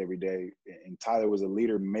practice every day. And Tyler was a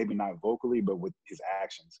leader, maybe not vocally, but with his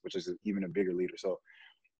actions, which is even a bigger leader. So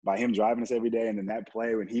by him driving us every day, and then that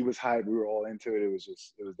play when he was hyped, we were all into it. It was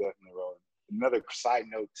definitely rolling. Another side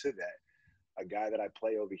note to that, a guy that I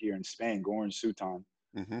play over here in Spain, Goran Suton,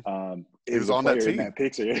 he was on that team. In that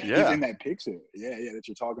picture. Yeah. He's in that picture. Yeah, that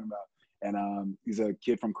you're talking about. And he's a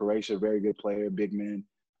kid from Croatia, very good player, big man.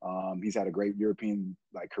 He's had a great European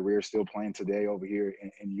career, still playing today over here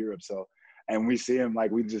in Europe. So, and we see him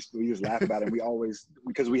we just laugh about it. And we always,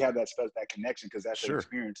 because we have that connection, because that's an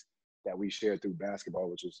experience that we share through basketball,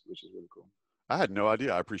 which is really cool. I had no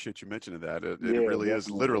idea. I appreciate you mentioning that. It really is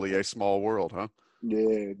literally a small world, huh?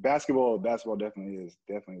 Yeah, basketball definitely is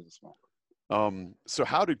a small world. So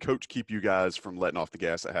how did Coach keep you guys from letting off the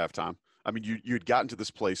gas at halftime? I mean, you'd gotten to this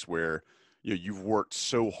place where you've worked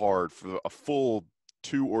so hard for a full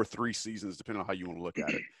 2 or 3 seasons, depending on how you want to look at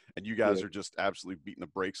it, and you guys are just absolutely beating the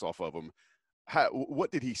brakes off of them.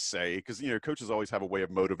 What did he say? Because coaches always have a way of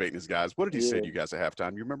motivating his guys. What did he say to you guys at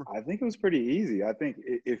halftime? You remember? I think it was pretty easy. I think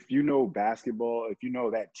if you know basketball, if you know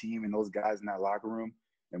that team and those guys in that locker room,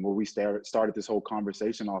 and what we started this whole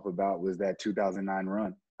conversation off about was that 2009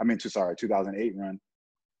 run. 2008 run,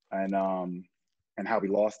 and how we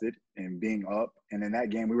lost it and being up. And in that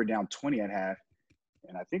game, we were down 20 at half.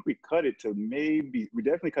 And I think we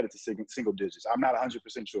definitely cut it to single digits. I'm not 100%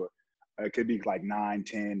 sure. It could be like 9,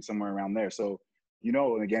 10, somewhere around there. So, in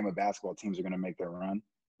a game of basketball, teams are going to make their run.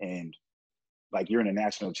 And you're in a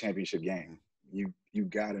national championship game. You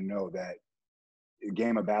got to know that a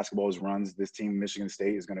game of basketball is runs. This team, Michigan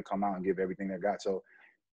State, is going to come out and give everything they've got. So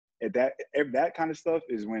if that kind of stuff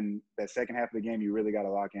is when that second half of the game, you really got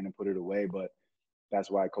to lock in and put it away. But that's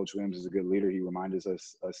why Coach Williams is a good leader. He reminded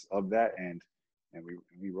us of that, and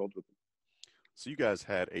we rolled with it. So you guys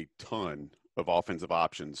had a ton of offensive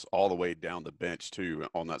options all the way down the bench too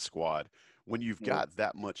on that squad. When you've got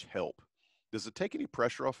that much help, does it take any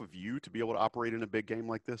pressure off of you to be able to operate in a big game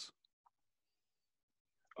like this?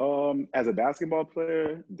 As a basketball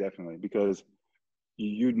player, definitely, because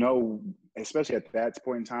you know, especially at that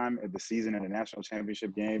point in time at the season in a national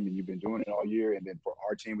championship game, and you've been doing it all year. And then for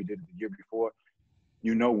our team, we did it the year before.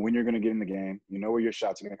 You know when you're going to get in the game. You know where your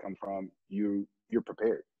shots are going to come from. You're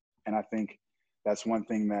prepared. And I think that's one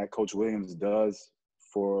thing that Coach Williams does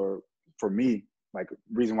for me. Like,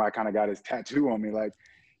 reason why I kind of got his tattoo on me. Like,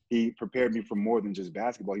 he prepared me for more than just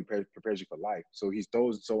basketball. He prepares you for life. So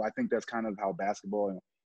So I think that's kind of how basketball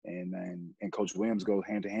and Coach Williams go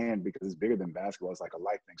hand to hand, because it's bigger than basketball. It's like a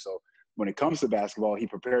life thing. So when it comes to basketball, he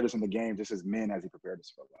prepared us in the game just as men as he prepared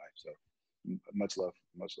us for life. So much love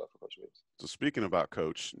for Coach Williams. So speaking about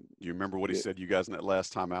Coach, do you remember what he said to you guys in that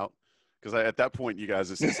last timeout? Because at that point, you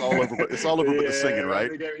guys, it's all over. It's all over but the singing,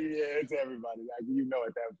 right? It's everybody. Like,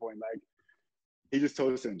 at that point, like, he just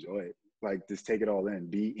told us to enjoy it. Like, just take it all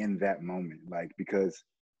in, be in that moment. Like, because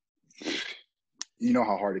you know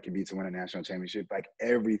how hard it can be to win a national championship. Like,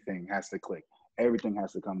 everything has to click. Everything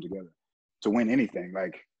has to come together to win anything.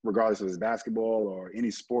 Like, regardless if it's basketball or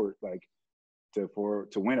any sport, like, to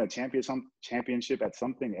win a championship at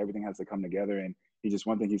something, everything has to come together. And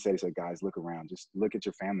one thing he said, guys, look around. Just look at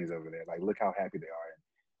your families over there. Like, look how happy they are.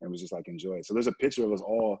 And it was just like, enjoy it. So there's a picture of us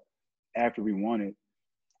all after we won it,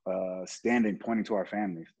 standing, pointing to our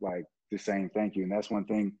families, like, just saying thank you. And that's one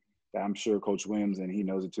thing that I'm sure Coach Williams, and he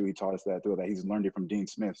knows it too. He taught us that he's learned it from Dean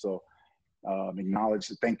Smith. So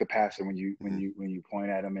thank the pastor when you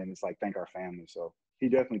point at him, and it's like, thank our family. So he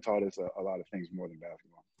definitely taught us a lot of things more than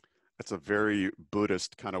basketball. That's a very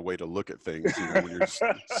Buddhist kind of way to look at things, when you're just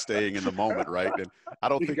staying in the moment, right? And I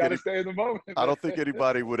don't think stay in the moment. I don't think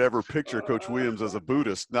anybody would ever picture Coach Williams as a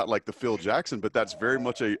Buddhist, not like the Phil Jackson, but that's very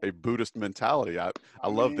much a Buddhist mentality. I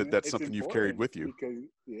love that that's something you've carried with you. Because,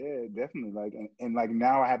 definitely. Like, and like,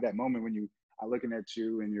 now I have that moment when I'm looking at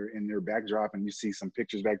you and you're in your backdrop and you see some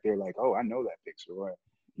pictures back there, like, oh, I know that picture, or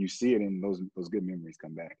you see it, and those good memories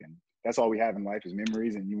come back. And that's all we have in life is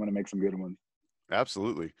memories, and you want to make some good ones.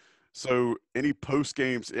 Absolutely. So any post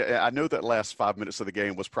games, I know that last 5 minutes of the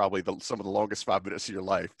game was probably some of the longest 5 minutes of your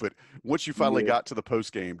life, but once you finally got to the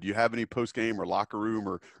post game, do you have any post game or locker room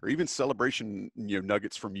or even celebration,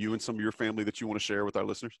 nuggets from you and some of your family that you want to share with our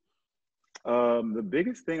listeners? The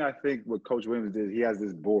biggest thing, I think, what Coach Williams did, he has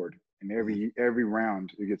this board, and every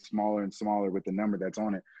round it gets smaller and smaller with the number that's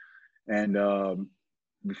on it. And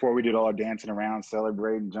before we did all our dancing around,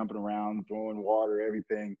 celebrating, jumping around, throwing water,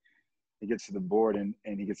 everything, he gets to the board and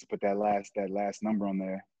he gets to put that last number on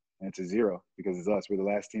there, and it's a 0 because it's us. We're the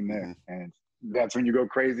last team there. Mm-hmm. And that's when you go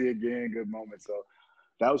crazy again, good moment. So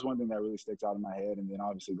that was one thing that really sticks out in my head. And then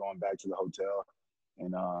obviously going back to the hotel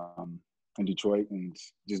and in Detroit and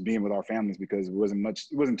just being with our families, because it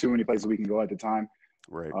wasn't too many places we can go at the time.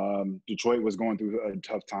 Right. Detroit was going through a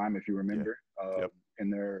tough time, if you remember,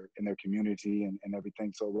 in their community and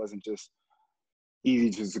everything. So it wasn't just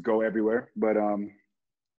easy just to go everywhere. But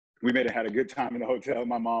we had a good time in the hotel.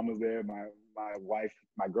 My mom was there. My wife,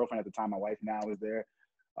 my girlfriend at the time, my wife now was there.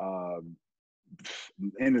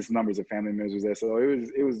 Endless numbers of family members was there. So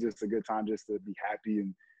it was just a good time just to be happy.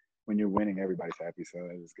 And when you're winning, everybody's happy. So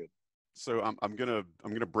it was good. So I'm gonna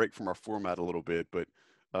break from our format a little bit, but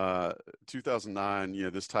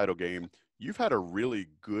 2009, this title game, you've had a really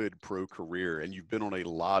good pro career, and you've been on a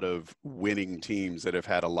lot of winning teams that have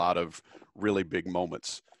had a lot of really big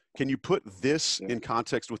moments. Can you put this in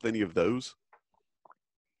context with any of those?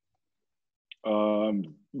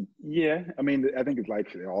 Yeah. I mean, I think it's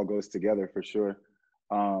like it all goes together for sure.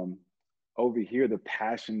 Over here, the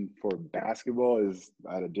passion for basketball is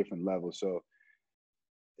at a different level. So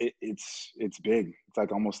it's big. It's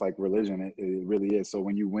like almost like religion. It really is. So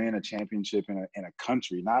when you win a championship in a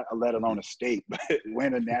country, not let alone a state, but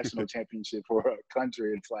win a national championship for a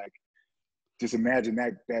country, it's like, just imagine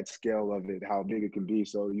that scale of it, how big it can be.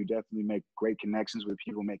 So you definitely make great connections with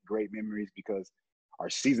people, make great memories, because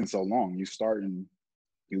our season's so long. You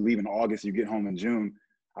leave in August, you get home in June.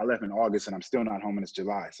 I left in August and I'm still not home, and it's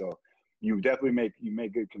July. So you definitely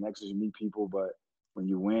make good connections, you meet people, but when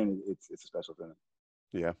you win, it's a special feeling.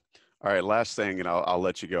 Yeah. All right. Last thing, and I'll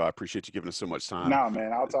let you go. I appreciate you giving us so much time. No,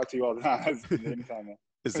 man, I'll talk to you all the time. Anytime, man.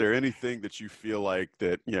 Is there anything that you feel like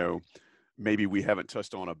that, maybe we haven't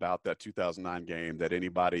touched on about that 2009 game that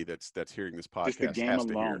anybody that's hearing this podcast just the game has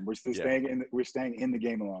alone. to hear? We're staying in the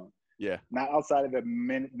game alone. Yeah. Not outside of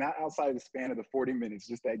not outside of the span of the 40 minutes,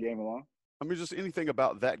 just that game alone. I mean, just anything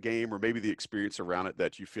about that game or maybe the experience around it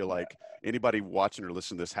that you feel like anybody watching or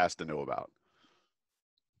listening to this has to know about.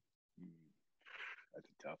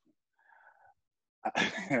 That's a tough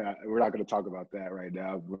one. We're not going to talk about that right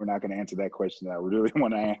now. We're not going to answer that question. I really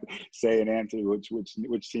want to say and answer which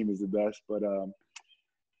team is the best. But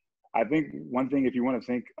I think one thing, if you want to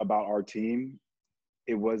think about our team,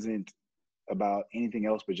 it wasn't about anything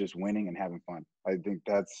else but just winning and having fun. I think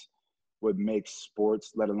that's what makes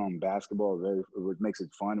sports, let alone basketball, what makes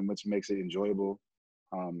it fun and what makes it enjoyable.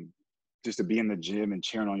 Just to be in the gym and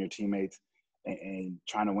cheering on your teammates and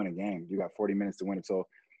trying to win a game. You got 40 minutes to win it. So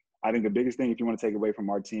I think the biggest thing, if you want to take away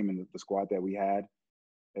from our team and the squad that we had,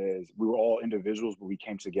 is we were all individuals, but we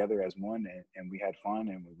came together as one, and we had fun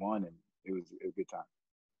and we won, and it was a good time.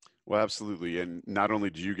 Well, absolutely. And not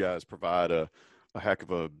only do you guys provide a heck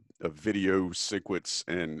of a video sequence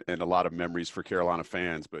and a lot of memories for Carolina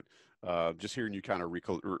fans, but just hearing you kind of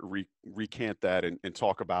recant that and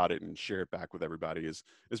talk about it and share it back with everybody it's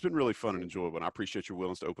been really fun and enjoyable. And I appreciate your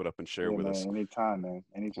willingness to open up and share with us. Anytime, man.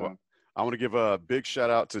 Anytime. Well, I want to give a big shout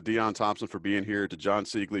out to Deion Thompson for being here, to John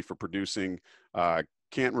Siegley for producing.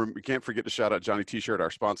 Can't forget to shout out Johnny T-Shirt,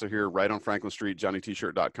 our sponsor here, right on Franklin Street,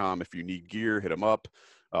 johnnytshirt.com. If you need gear, hit them up.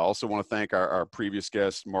 I also want to thank our previous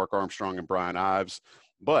guests, Mark Armstrong and Bryan Ives.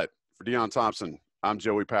 But for Deion Thompson, I'm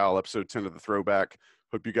Joey Powell, episode 10 of the Throwback.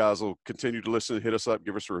 Hope you guys will continue to listen, hit us up,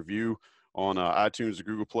 give us a review on iTunes or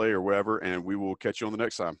Google Play or wherever, and we will catch you on the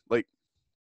next time. Late.